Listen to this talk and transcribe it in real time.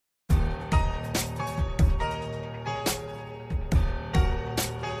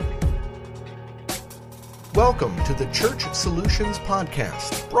Welcome to the Church Solutions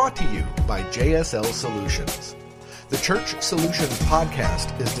Podcast, brought to you by JSL Solutions. The Church Solutions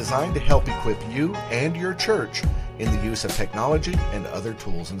Podcast is designed to help equip you and your church in the use of technology and other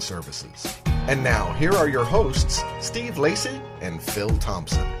tools and services. And now, here are your hosts, Steve Lacy and Phil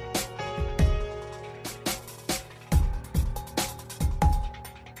Thompson.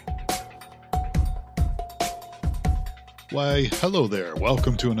 Why, hello there.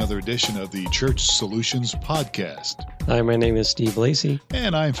 Welcome to another edition of the Church Solutions Podcast. Hi, my name is Steve Lacy.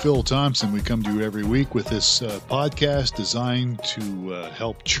 And I'm Phil Thompson. We come to you every week with this podcast designed to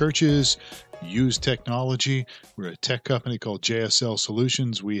help churches use technology. We're a tech company called JSL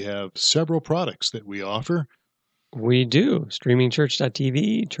Solutions. We have several products that we offer. We do.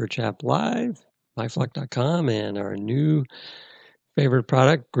 StreamingChurch.tv, Church App Live, myflock.com, and our new favorite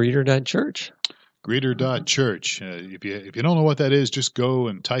product, Greeter.church. Greeter.church. If you don't know what that is, just go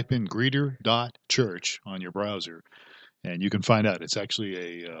and type in Greeter.church on your browser, and you can find out. It's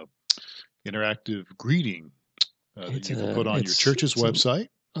actually a interactive greeting that you can put on your church's website.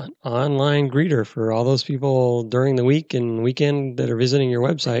 An online greeter for all those people during the week and weekend that are visiting your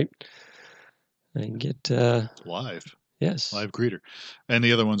website. And get live. Yes. Live greeter. And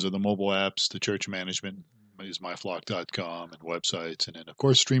the other ones are the mobile apps, the church management is myflock.com and websites, and then of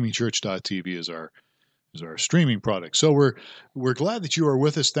course StreamingChurch.tv is our streaming product. So we're glad that you are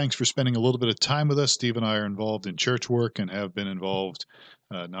with us. Thanks for spending a little bit of time with us. Steve and I are involved in church work and have been involved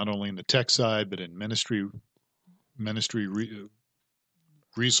not only in the tech side but in ministry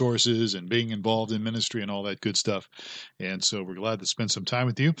resources and being involved in ministry and all that good stuff. And so we're glad to spend some time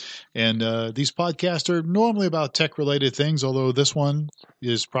with you. And these podcasts are normally about tech-related things, although this one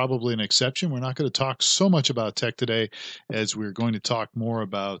is probably an exception. We're not going to talk so much about tech today as we're going to talk more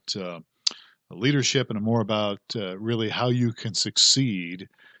about leadership and more about really how you can succeed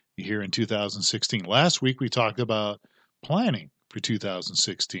here in 2016. Last week we talked about planning for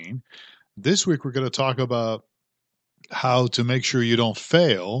 2016. This week we're going to talk about how to make sure you don't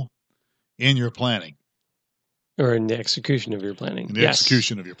fail in your planning. Or in the execution of your planning. In the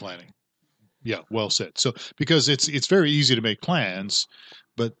execution of your planning. Yeah, well said. So, because it's very easy to make plans,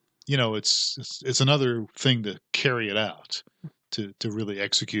 but, you know, it's another thing to carry it out, to really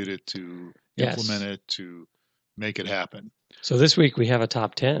execute it, to implement it, to make it happen. So this week we have a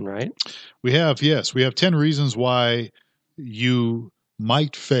top 10, right? We have 10 reasons why you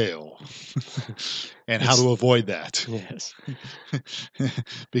might fail and how to avoid that. Yes.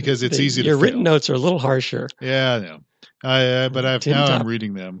 Because it's easy to Your fail. written notes are a little harsher. Yeah, I know. But I'm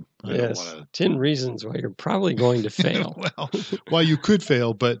reading them. I don't want to. 10 reasons why you're probably going to fail. Well, you could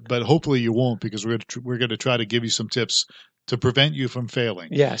fail, but hopefully you won't, because we're going to try to give you some tips to prevent you from failing.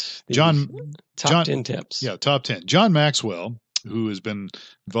 Yes. Top 10 tips. Yeah, top 10. John Maxwell, who has been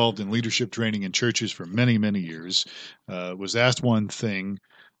involved in leadership training in churches for many, many years, was asked one thing,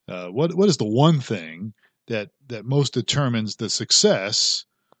 what is the one thing that most determines the success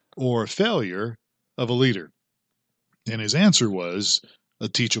or failure of a leader? And his answer was a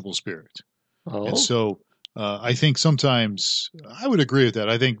teachable spirit. Oh. And so I think sometimes, I would agree with that.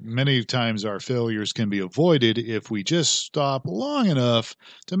 I think many times our failures can be avoided if we just stop long enough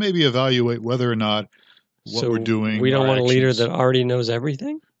to maybe evaluate whether or not what we're doing. We don't want a leader that already knows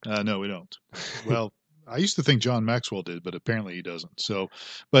everything? No, we don't. Well, I used to think John Maxwell did, but apparently he doesn't. So,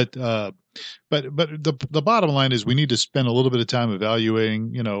 but the bottom line is we need to spend a little bit of time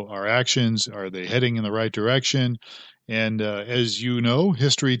evaluating, our actions. Are they heading in the right direction? And as you know,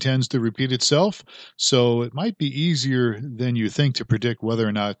 history tends to repeat itself. So it might be easier than you think to predict whether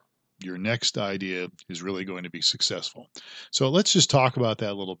or not your next idea is really going to be successful. So let's just talk about that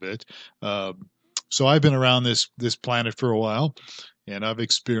a little bit. So I've been around this planet for a while, and I've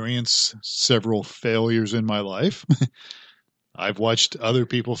experienced several failures in my life. I've watched other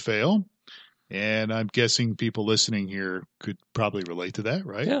people fail, and I'm guessing people listening here could probably relate to that,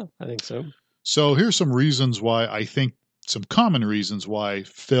 right? Yeah, I think so. So here's some reasons why I think, some common reasons why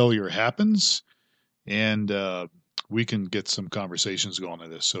failure happens, and we can get some conversations going on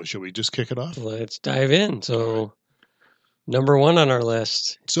this. So shall we just kick it off? Let's dive in. So number one on our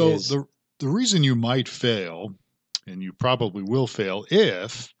list is... The reason you might fail, and you probably will fail,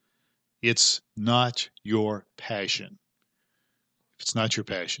 if it's not your passion. If it's not your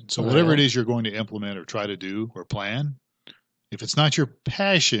passion. So whatever it is you're going to implement or try to do or plan, if it's not your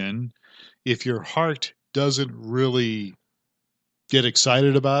passion, if your heart doesn't really get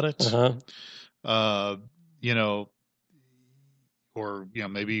excited about it, or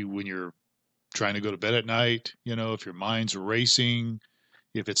maybe when you're trying to go to bed at night, if your mind's racing,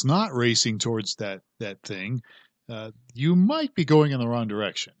 if it's not racing towards that thing, you might be going in the wrong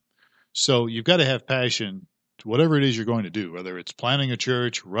direction. So you've got to have passion whatever it is you're going to do, whether it's planning a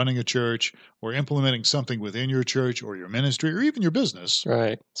church, running a church, or implementing something within your church or your ministry or even your business.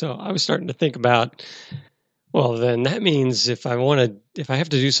 Right. So I was starting to think about, well, then that means if I have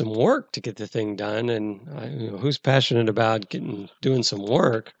to do some work to get the thing done, and who's passionate about doing some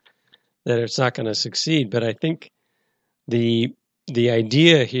work, that it's not going to succeed. But I think the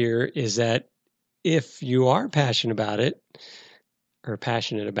idea here is that if you are passionate about it, or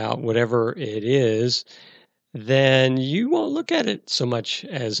passionate about whatever it is, then you won't look at it so much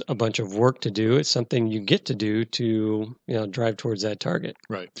as a bunch of work to do. It's something you get to do to, drive towards that target.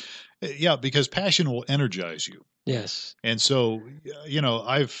 Right. Yeah, because passion will energize you. Yes. And so,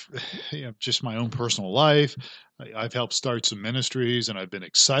 I've just my own personal life. I've helped start some ministries, and I've been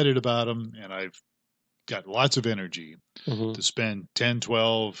excited about them, and I've got lots of energy to spend 10,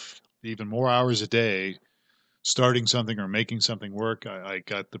 12, even more hours a day starting something or making something work. I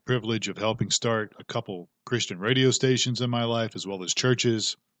got the privilege of helping start a couple Christian radio stations in my life, as well as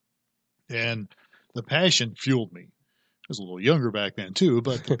churches. And the passion fueled me. I was a little younger back then too,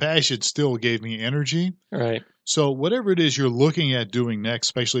 but the passion still gave me energy. Right. So whatever it is you're looking at doing next,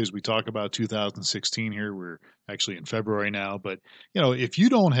 especially as we talk about 2016 here, we're actually in February now, but if you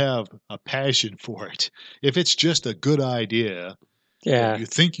don't have a passion for it, if it's just a good idea that you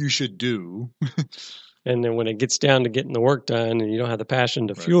think you should do, and then when it gets down to getting the work done and you don't have the passion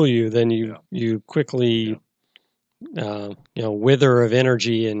to fuel you, then you quickly wither of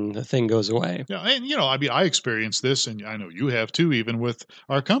energy and the thing goes away. Yeah, and I experienced this, and I know you have too, even with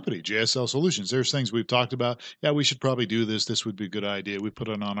our company, JSL Solutions. There's things we've talked about. Yeah, we should probably do this. This would be a good idea. We put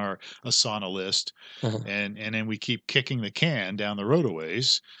it on our Asana list, and then we keep kicking the can down the road a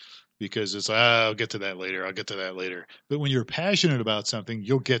ways because it's, I'll get to that later. I'll get to that later. But when you're passionate about something,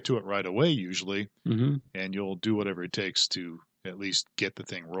 you'll get to it right away usually, and you'll do whatever it takes to at least get the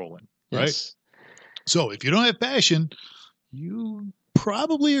thing rolling, right? Yes. So if you don't have passion, you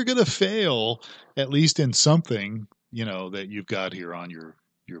probably are going to fail, at least in something, that you've got here on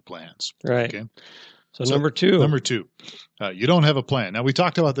your plans. Right. Okay. So number two, you don't have a plan. Now, we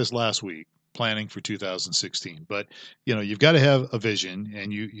talked about this last week, planning for 2016, but you've got to have a vision,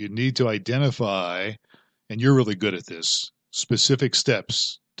 and you need to identify, and you're really good at this, specific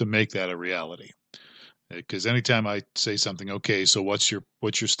steps to make that a reality. Because anytime I say something, okay, so what's your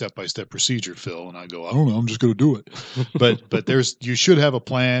step-by-step procedure, Phil? And I go, I don't know, I'm just going to do it. But you should have a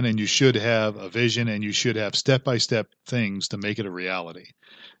plan, and you should have a vision, and you should have step-by-step things to make it a reality.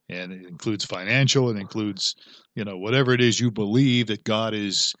 And it includes financial, it includes, whatever it is you believe that God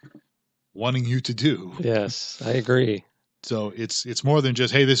is wanting you to do. Yes, I agree. So it's more than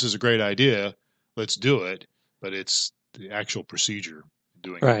just, hey, this is a great idea, let's do it, but it's the actual procedure,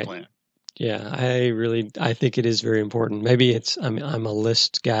 doing a plan. Yeah, I think it is very important. Maybe I'm a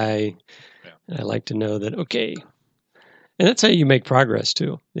list guy, and I like to know that, okay, and that's how you make progress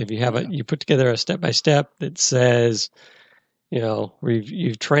too. If you have you put together a step-by-step that says,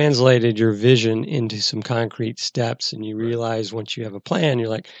 you've translated your vision into some concrete steps, and you realize once you have a plan, you're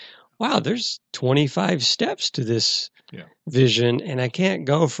like, wow, there's 25 steps to this vision, and I can't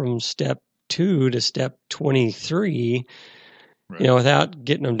go from step 2 to step 23 without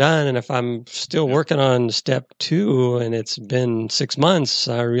getting them done. And if I'm still working on step 2 and it's been 6 months,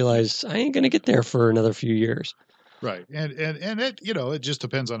 I realize I ain't going to get there for another few years. Right. And it, it just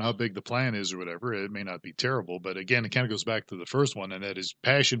depends on how big the plan is or whatever. It may not be terrible, but again, it kind of goes back to the first one, and that is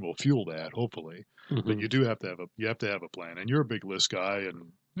passion will fuel that, hopefully. But you do have to have a plan. And you're a big list guy,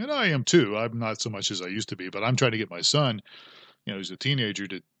 and I am too. I'm not so much as I used to be, but I'm trying to get my son, who's a teenager,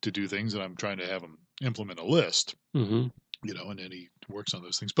 to do things, and I'm trying to have him implement a list. And then he works on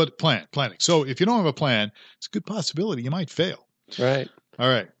those things. But planning. So if you don't have a plan, it's a good possibility you might fail. Right. All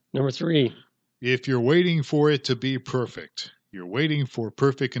right. Number 3. If you're waiting for it to be perfect, you're waiting for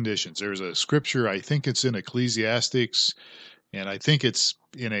perfect conditions. There's a scripture, I think it's in Ecclesiastes, and I think it's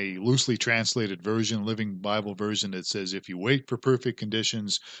in a loosely translated version, Living Bible version, that says, if you wait for perfect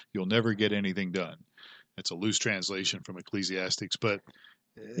conditions, you'll never get anything done. That's a loose translation from Ecclesiastes. But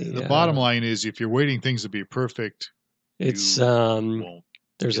the bottom line is, if you're waiting things to be perfect, there's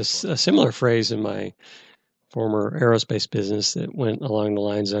a similar phrase in my former aerospace business that went along the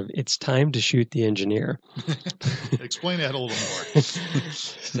lines of, it's time to shoot the engineer. Explain that a little more.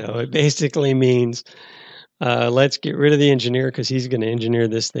 So it basically means, let's get rid of the engineer because he's going to engineer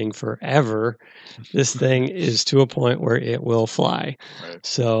this thing forever. This thing is to a point where it will fly. Right.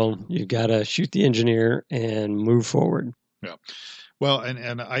 So you've got to shoot the engineer and move forward. Yeah. Well,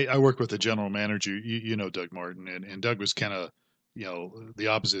 and I work with a general manager, Doug Martin, and Doug was kind of the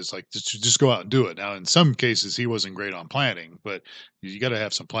opposite is like just go out and do it. Now, in some cases, he wasn't great on planning, but you got to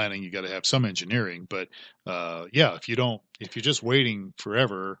have some planning, you got to have some engineering. But if you're just waiting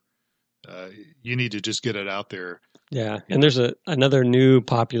forever, you need to just get it out there. Yeah, and there's another new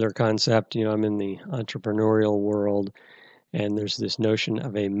popular concept. I'm in the entrepreneurial world, and there's this notion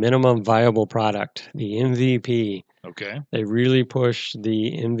of a minimum viable product, the MVP. Okay. They really push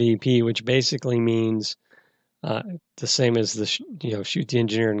the MVP, which basically means the same as the shoot the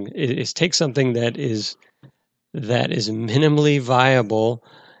engineering. Is take something that is minimally viable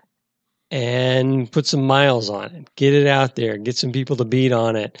and put some miles on it. Get it out there. Get some people to beat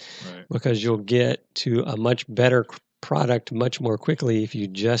on it, right. Because you'll get to a much better product much more quickly if you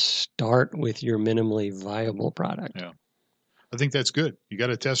just start with your minimally viable product. Yeah, I think that's good. You got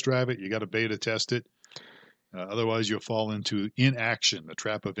to test drive it. You got to beta test it. Otherwise, you'll fall into inaction, the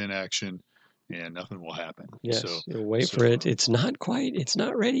trap of inaction, and nothing will happen. Yes, you'll wait for it. It's not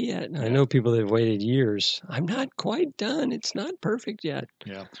ready yet. Yeah. I know people that have waited years. I'm not quite done. It's not perfect yet.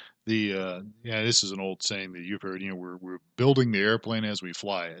 Yeah. This is an old saying that you've heard, we're building the airplane as we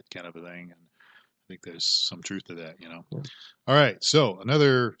fly it, kind of a thing. And I think there's some truth to that, Yeah. All right. So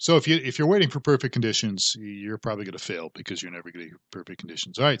if you're waiting for perfect conditions, you're probably going to fail because you're never going to get perfect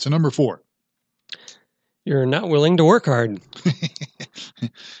conditions. All right. So number 4. You're not willing to work hard.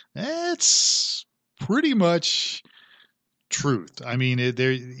 That's pretty much truth. I mean,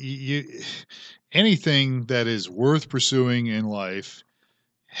 anything that is worth pursuing in life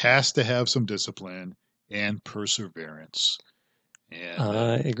has to have some discipline and perseverance. And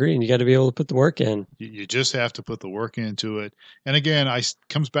I agree. And you got to be able to put the work in. You just have to put the work into it. And again,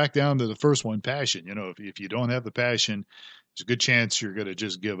 comes back down to the first one, passion. If you don't have the passion, there's a good chance you're going to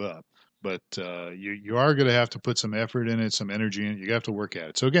just give up. But you are going to have to put some effort in it, some energy in it. You have to work at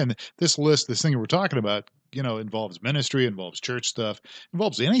it. So again, this thing that we're talking about, involves ministry, involves church stuff,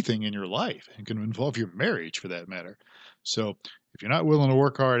 involves anything in your life. It can involve your marriage for that matter. So if you're not willing to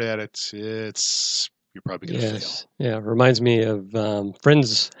work hard at it, you're probably going to fail. Yeah, it reminds me of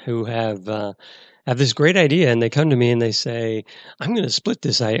friends who have this great idea, and they come to me and they say, I'm going to split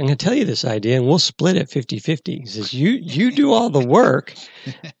this idea. I'm going to tell you this idea, and we'll split it 50-50. He says, you do all the work,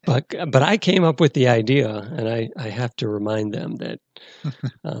 but I came up with the idea, and I have to remind them that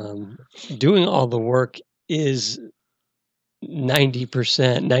doing all the work is 90%,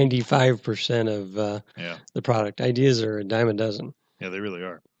 95% of the product. Ideas are a dime a dozen. Yeah, they really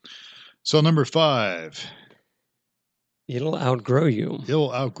are. So number 5. It'll outgrow you.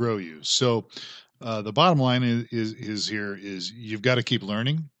 It'll outgrow you. So the bottom line is you've got to keep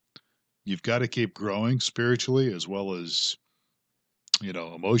learning. You've got to keep growing spiritually as well as,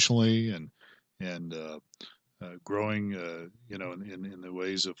 emotionally and growing, in the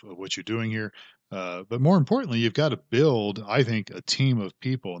ways of what you're doing here. But more importantly, you've got to build, I think, a team of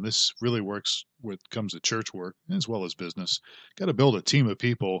people. And this really works when it comes to church work as well as business. Got to build a team of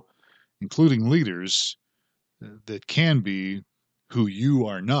people, including leaders, that can be who you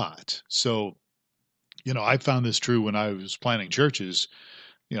are not. So, I found this true when I was planning churches.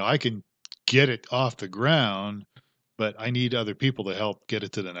 I can get it off the ground, but I need other people to help get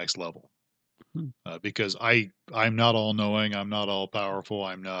it to the next level. Because I'm not all knowing, I'm not all powerful,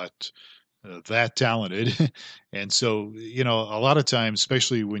 I'm not that talented. And so, a lot of times,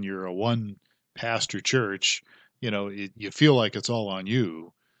 especially when you're a one pastor church, you feel like it's all on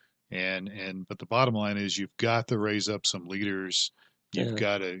you. But the bottom line is you've got to raise up some leaders. You've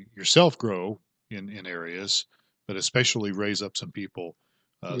got to yourself grow in areas, but especially raise up some people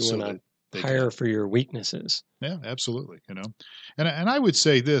so that they hire for your weaknesses. Yeah, absolutely. And I would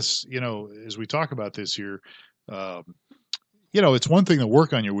say this, as we talk about this here, it's one thing to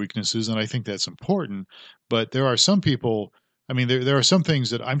work on your weaknesses, and I think that's important. But there are some people. I mean, there are some things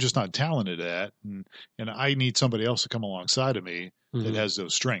that I'm just not talented at, and I need somebody else to come alongside of me that has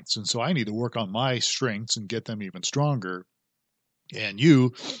those strengths. And so I need to work on my strengths and get them even stronger. And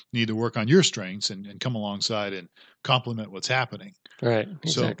you need to work on your strengths and come alongside and complement what's happening. Right,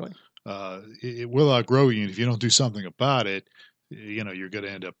 exactly. So it will outgrow you. And if you don't do something about it, you're going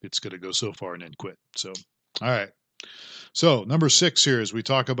to end up, it's going to go so far and then quit. So, all right. So number 6 here is we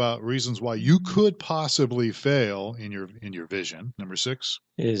talk about reasons why you could possibly fail in your vision. Number 6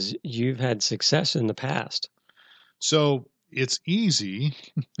 is you've had success in the past. So it's easy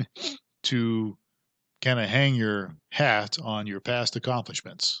to kind of hang your hat on your past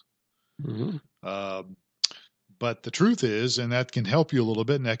accomplishments. Mm-hmm. But the truth is, and that can help you a little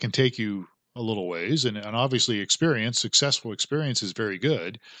bit, and that can take you a little ways. And obviously successful experience is very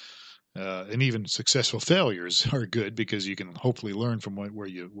good. And even successful failures are good because you can hopefully learn from where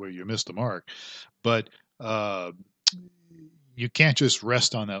you missed the mark. But you can't just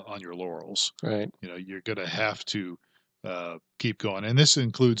rest on your laurels. Right. You're going to have to keep going. And this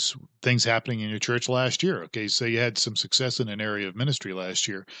includes things happening in your church last year. Okay, so you had some success in an area of ministry last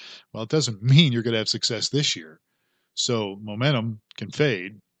year. Well, it doesn't mean you're going to have success this year. So momentum can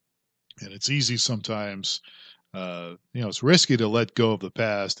fade, and it's easy sometimes. It's risky to let go of the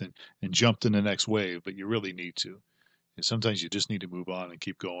past and jump to the next wave, but you really need to. And sometimes you just need to move on and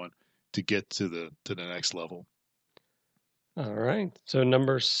keep going to get to the next level. All right. So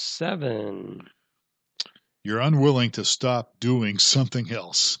number 7. You're unwilling to stop doing something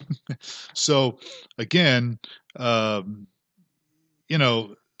else. So again,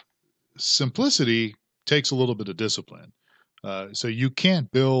 simplicity takes a little bit of discipline. So you can't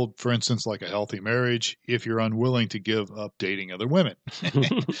build, for instance, like a healthy marriage if you're unwilling to give up dating other women.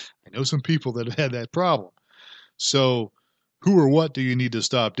 I know some people that have had that problem. So who or what do you need to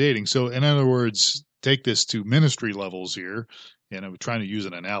stop dating? So in other words, take this to ministry levels here. And I'm trying to use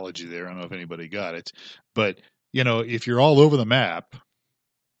an analogy there. I don't know if anybody got it. But, if you're all over the map,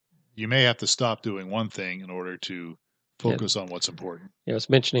 you may have to stop doing one thing in order to focus on what's important. I was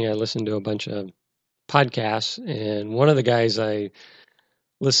mentioning I listened to a bunch of podcasts, and one of the guys I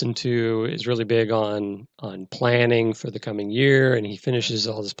listen to is really big on planning for the coming year, and he finishes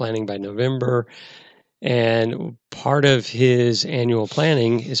all this planning by November. And part of his annual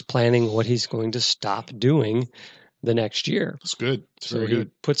planning is planning what he's going to stop doing the next year. That's good. So very good.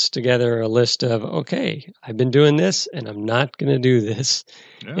 He puts together a list of, okay, I've been doing this and I'm not going to do this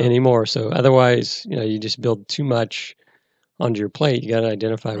anymore. So otherwise, you just build too much onto your plate. You got to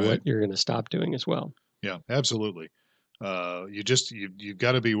identify what you're going to stop doing as well. Yeah, absolutely. You've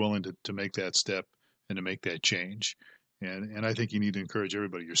got to be willing to make that step and to make that change. And I think you need to encourage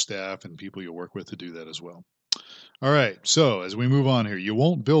everybody, your staff and people you work with, to do that as well. All right. So as we move on here, you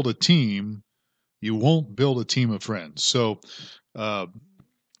won't build a team of friends. So I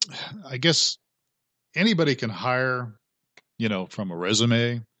guess anybody can hire, from a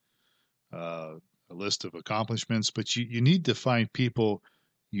resume, a list of accomplishments, but you need to find people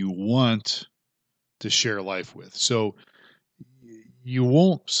you want to share life with. So you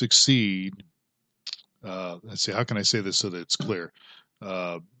won't succeed. Let's see, how can I say this so that it's clear?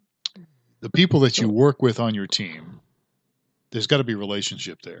 The people that you work with on your team, there's got to be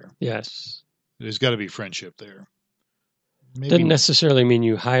relationship there. Yes. There's got to be friendship there. Doesn't necessarily mean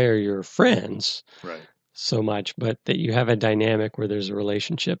you hire your friends so much, but that you have a dynamic where there's a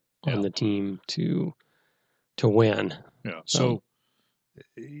relationship on the team to win. Yeah. So,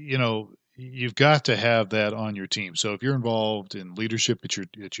 you've got to have that on your team. So if you're involved in leadership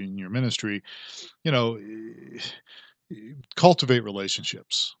in your ministry, cultivate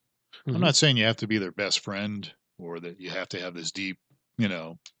relationships. Mm-hmm. I'm not saying you have to be their best friend or that you have to have this deep,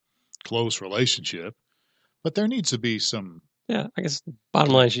 close relationship, but there needs to be some. Yeah, I guess the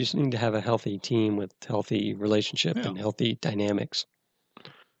bottom line is you just need to have a healthy team with healthy relationship and healthy dynamics.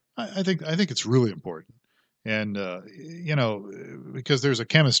 I think it's really important. And, because there's a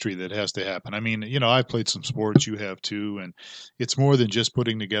chemistry that has to happen. I mean, I've played some sports, you have too, and it's more than just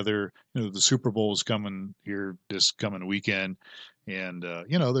putting together, the Super Bowl is coming here this coming weekend. And,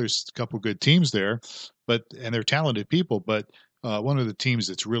 there's a couple good teams there, and they're talented people. But one of the teams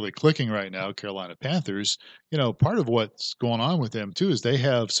that's really clicking right now, Carolina Panthers, part of what's going on with them too is they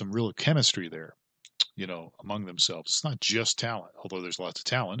have some real chemistry there, among themselves. It's not just talent, although there's lots of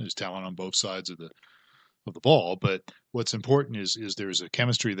talent. There's talent on both sides of the ball, but what's important is there's a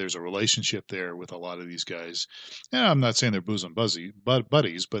chemistry, there's a relationship there with a lot of these guys. And I'm not saying they're bosom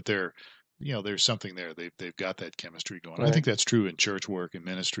buddies, but they're, there's something there. They've got that chemistry going. Right. I think that's true in church work and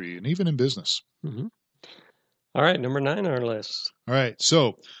ministry and even in business. Mm-hmm. All right, number 9 on our list. All right,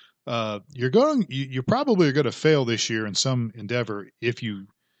 so you probably are going to fail this year in some endeavor if you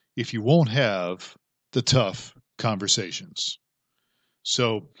won't have the tough conversations.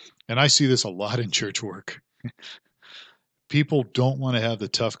 So, and I see this a lot in church work. People don't want to have the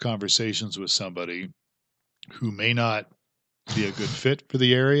tough conversations with somebody who may not be a good fit for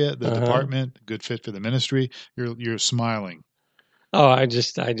the area, the department, good fit for the ministry. You're smiling. Oh, I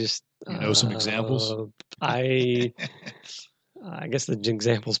just some examples? I guess the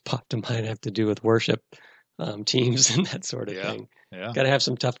examples pop to mind have to do with worship teams and that sort of thing. Yeah. Got to have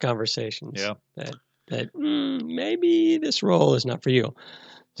some tough conversations. Yeah. That maybe this role is not for you.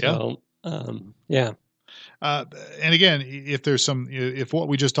 So, and again, if what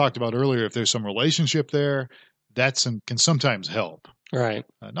we just talked about earlier, if there's some relationship there, that can sometimes help. Right.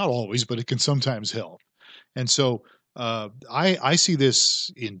 Not always, but it can sometimes help. And so I see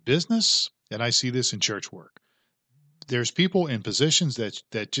this in business and I see this in church work. there's people in positions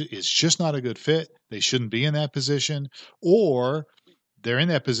that is just not a good fit. They shouldn't be in that position, or they're in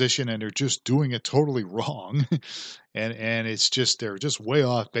that position and they're just doing it totally wrong, and it's just they're just way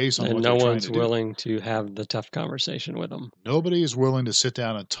off base on what no they're trying to one's do. willing to have the tough conversation with them. Nobody is willing to sit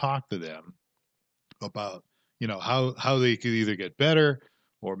down and talk to them about how they could either get better,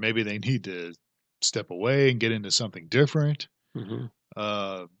 or maybe they need to step away and get into something different.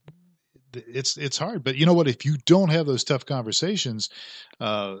 Mm-hmm. It's hard, but you know what? If you don't have those tough conversations,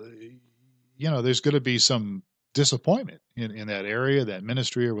 there's going to be some disappointment in that area, that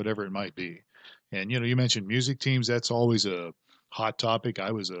ministry, or whatever it might be. And you mentioned music teams. That's always a hot topic.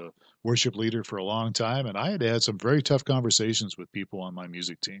 I was a worship leader for a long time, and I had to have some very tough conversations with people on my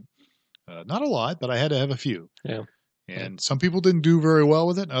music team. Not a lot, but I had to have a few. Yeah. And some people didn't do very well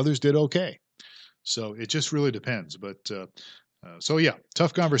with it, and others did okay. So it just really depends. But so yeah,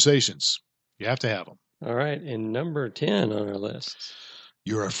 tough conversations. You have to have them. All right. And number 10 on our list.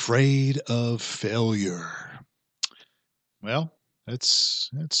 You're afraid of failure. Well, that's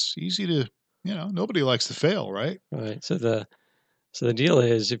easy to, nobody likes to fail, right? Right. So the deal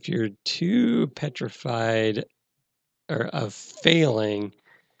is, if you're too petrified of failing,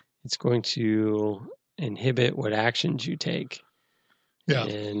 it's going to inhibit what actions you take. Yeah.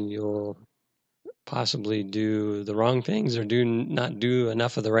 And you'll possibly do the wrong things, or not do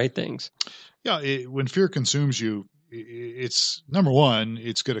enough of the right things. Yeah. When fear consumes you, it's number one,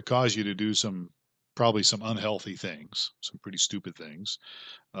 it's going to cause you to do probably some unhealthy things, some pretty stupid things.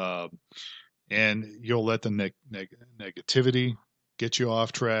 And you'll let the negativity get you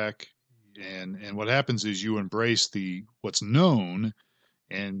off track. And what happens is you embrace what's known,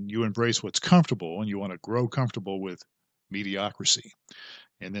 and you embrace what's comfortable, and you want to grow comfortable with mediocrity.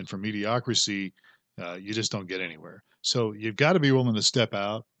 And then from mediocrity, you just don't get anywhere. So you've got to be willing to step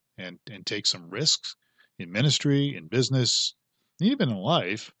out and take some risks in ministry, in business, even in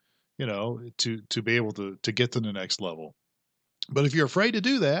life, to be able to get to the next level. But if you're afraid to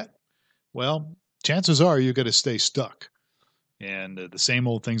do that, well, chances are you're going to stay stuck, and the same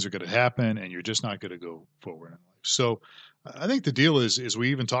old things are going to happen, and you're just not going to go forward in life. So I think the deal is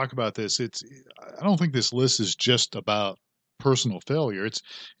we even talk about this. I don't think this list is just about personal failure.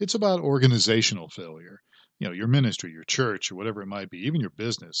 It's about organizational failure. Your ministry, your church, or whatever it might be, even your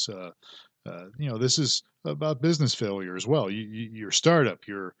business. This is about business failure as well. Your startup,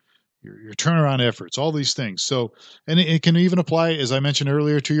 your turnaround efforts, all these things. So, and it can even apply, as I mentioned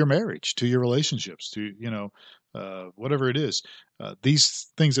earlier, to your marriage, to your relationships, to whatever it is.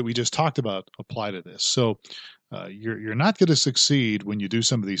 These things that we just talked about apply to this. So, you're not going to succeed when you do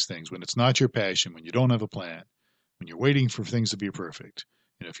some of these things, when it's not your passion, when you don't have a plan, when you're waiting for things to be perfect.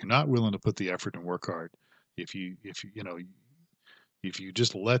 If you're not willing to put the effort and work hard, if you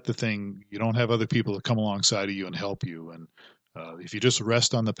just let the thing, you don't have other people to come alongside of you and help you, and if you just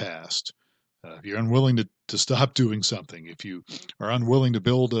rest on the past, if you're unwilling to stop doing something, if you are unwilling to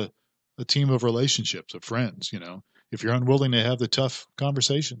build a team of relationships, of friends, if you're unwilling to have the tough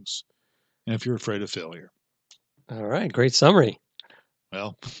conversations, and if you're afraid of failure. All right. Great summary.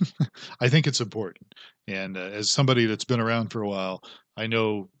 Well, I think it's important. And as somebody that's been around for a while, I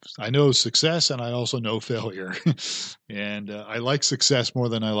know success, and I also know failure. And I like success more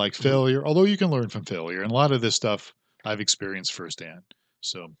than I like failure, although you can learn from failure. And a lot of this stuff I've experienced firsthand.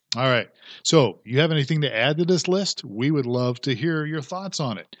 So, all right. So you have anything to add to this list? We would love to hear your thoughts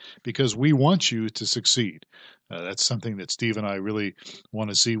on it, because we want you to succeed. That's something that Steve and I really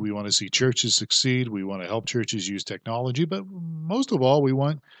want to see. We want to see churches succeed. We want to help churches use technology. But most of all, we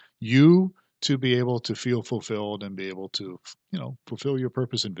want you to be able to feel fulfilled and be able to, fulfill your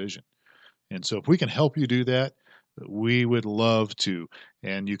purpose and vision. And so if we can help you do that, we would love to.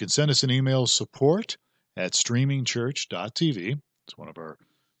 And you can send us an email, support@StreamingChurch.tv. It's one of our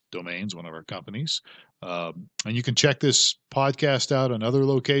domains, one of our companies. And you can check this podcast out on other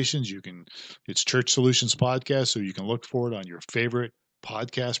locations. It's Church Solutions Podcast, so you can look for it on your favorite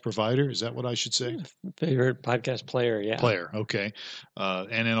podcast provider. Is that what I should say? Favorite podcast player, yeah. Player, okay.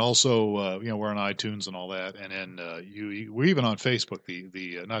 And then also, we're on iTunes and all that. And then we're even on Facebook.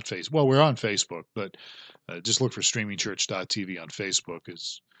 Not Facebook. Well, we're on Facebook, but just look for StreamingChurch.tv on Facebook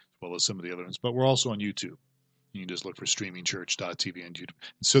as well as some of the other ones. But we're also on YouTube. You can just look for StreamingChurch.tv on YouTube.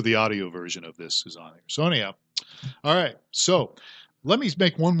 So the audio version of this is on there. So anyhow, all right. So let me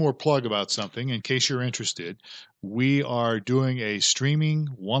make one more plug about something in case you're interested. We are doing a Streaming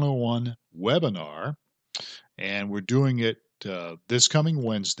 101 webinar, and we're doing it this coming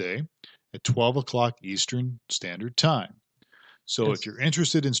Wednesday at 12 o'clock Eastern Standard Time. So Yes. If you're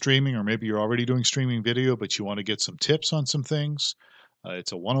interested in streaming, or maybe you're already doing streaming video, but you want to get some tips on some things,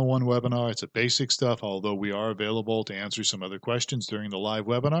 It's a one-on-one webinar. It's a basic stuff, although we are available to answer some other questions during the live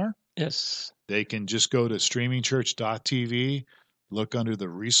webinar. Yes. They can just go to StreamingChurch.tv, look under the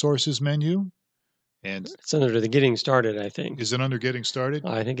resources menu. And it's under the Getting Started, I think. Is it under Getting Started?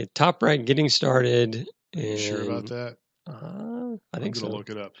 I think at top right, Getting Started. Are you sure about that? I think so. I'm going to look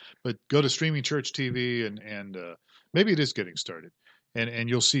it up. But go to StreamingChurch.tv and maybe it is Getting Started. And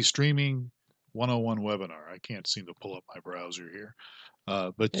you'll see Streaming 101 Webinar. I can't seem to pull up my browser here.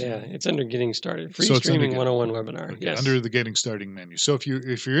 But yeah, it's under Getting Started. Free so Streaming 101 Webinar. Okay, yes. Under the Getting Started menu. So if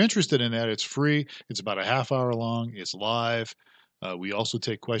you're interested in that, it's free. It's about a half hour long. It's live. We also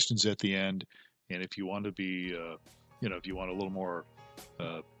take questions at the end. And if you want to be, if you want a little more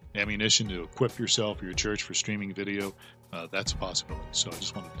ammunition to equip yourself or your church for streaming video, that's a possibility. So I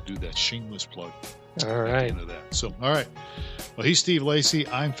just wanted to do that shameless plug. All right. Into that. So, all right. Well, he's Steve Lacy.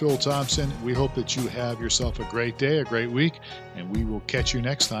 I'm Phil Thompson. We hope that you have yourself a great day, a great week, and we will catch you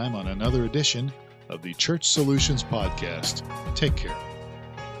next time on another edition of the Church Solutions Podcast. Take care.